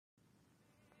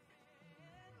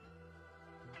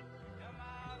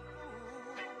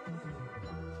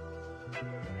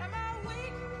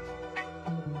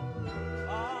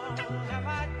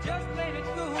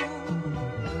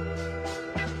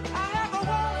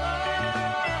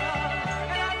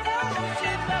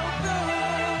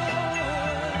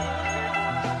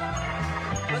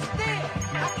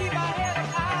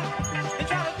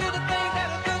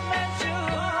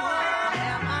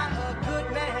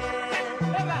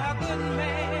I a good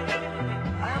man?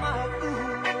 Am I a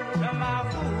fool? Am I a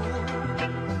fool?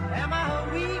 Am I a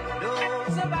weak? No,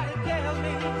 somebody tell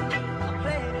me I'm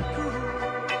playing it cool.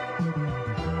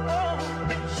 Oh,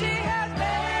 she has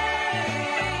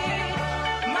made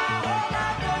my whole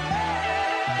life a bed.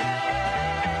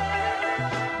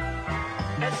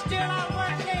 And still I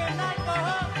work day and night for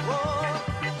her. Oh,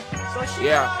 so she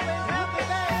always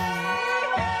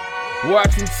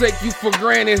Watch them take you for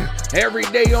granted every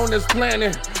day on this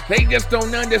planet. They just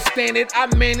don't understand it. I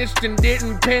managed and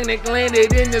didn't panic.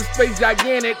 Landed in this space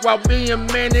gigantic while being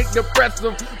manic,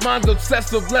 depressive. Mine's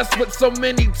obsessive, blessed with so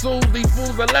many tools. These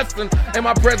fools a lesson. In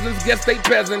my presence, guess they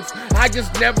peasants. I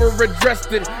just never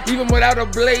addressed it. Even without a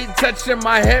blade touching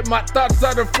my head, my thoughts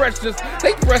are the freshest.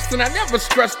 They pressed and I never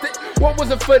stressed it. What was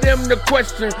it for them to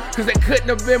question? Cause it couldn't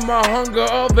have been my hunger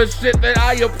or the shit that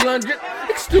I have plunged.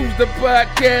 Excuse the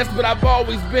podcast, but I've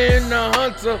always been a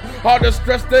hunter. All the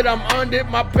stress that I'm under,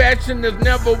 my passion is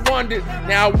never wanted.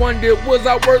 Now I wonder, was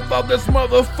I worth all this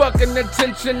motherfucking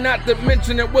attention? Not to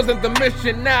mention it wasn't the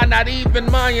mission, nah, not even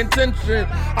my intention.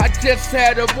 I just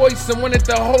had a voice and wanted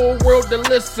the whole world to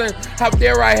listen. How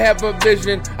dare I have a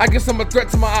vision? I guess I'm a threat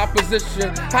to my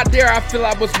opposition. How dare I feel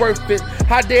I was worth it?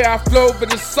 How dare I flow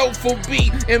with a soulful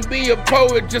beat and be a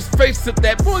poet? Just face it,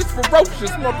 that voice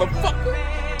ferocious, motherfucker.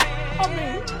 I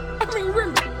mean,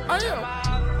 really, I am.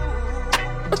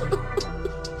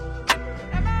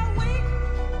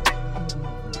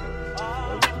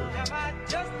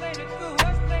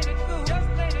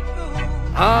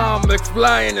 I'm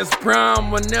McFly in his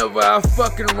prime. Whenever I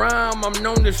fucking rhyme, I'm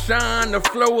known to shine. The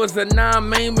flow is a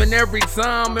 9 aiming every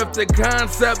time. If the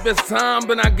concept is time,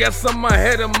 then I guess I'm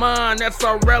ahead of mine. That's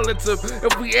all relative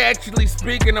if we actually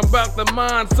speaking about the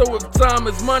mind. So if time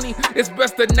is money, it's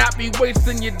best to not be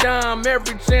wasting your dime.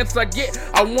 Every chance I get,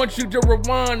 I want you to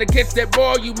rewind to catch that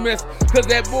ball you missed. Cause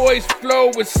that boy's flow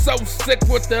is so sick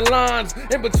with the lines.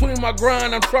 In between my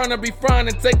grind, I'm trying to be fine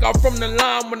and take off from the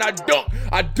line. When I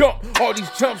dump all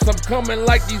these chumps. I'm coming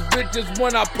like these bitches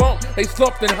when I pump. They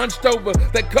slumped and hunched over.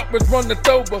 That cup was run the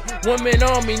over. 1 man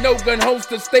army, no gun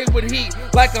holster. Stay with heat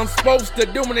like I'm supposed to.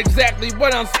 Doing exactly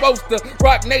what I'm supposed to.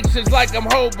 Rock nations like I'm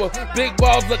Hober. Big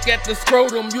balls look at the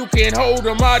scrotum. You can't hold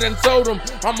them. I done told them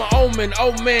I'm an omen.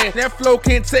 Oh man, that flow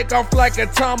can't take off like a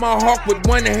tomahawk with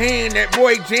one hand. That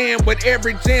boy jam with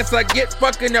every chance I get,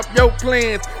 fucking up your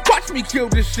plans. Watch me kill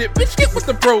this shit, bitch. Get with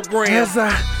the program. As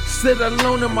I sit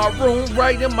alone in my room,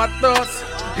 writing my thoughts.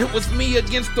 It was me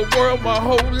against the world, my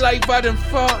whole life I done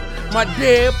fought. My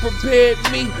dad prepared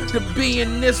me to be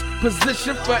in this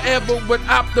position forever with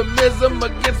optimism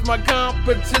against my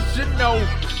competition. No,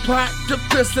 pot to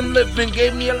piss and living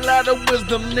gave me a lot of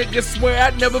wisdom. Niggas swear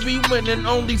I'd never be winning,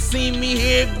 only see me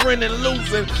here grinning.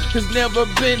 Losing has never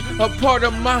been a part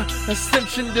of my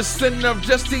ascension, descent of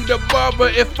Jesse the Barber.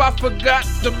 If I forgot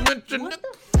to mention it.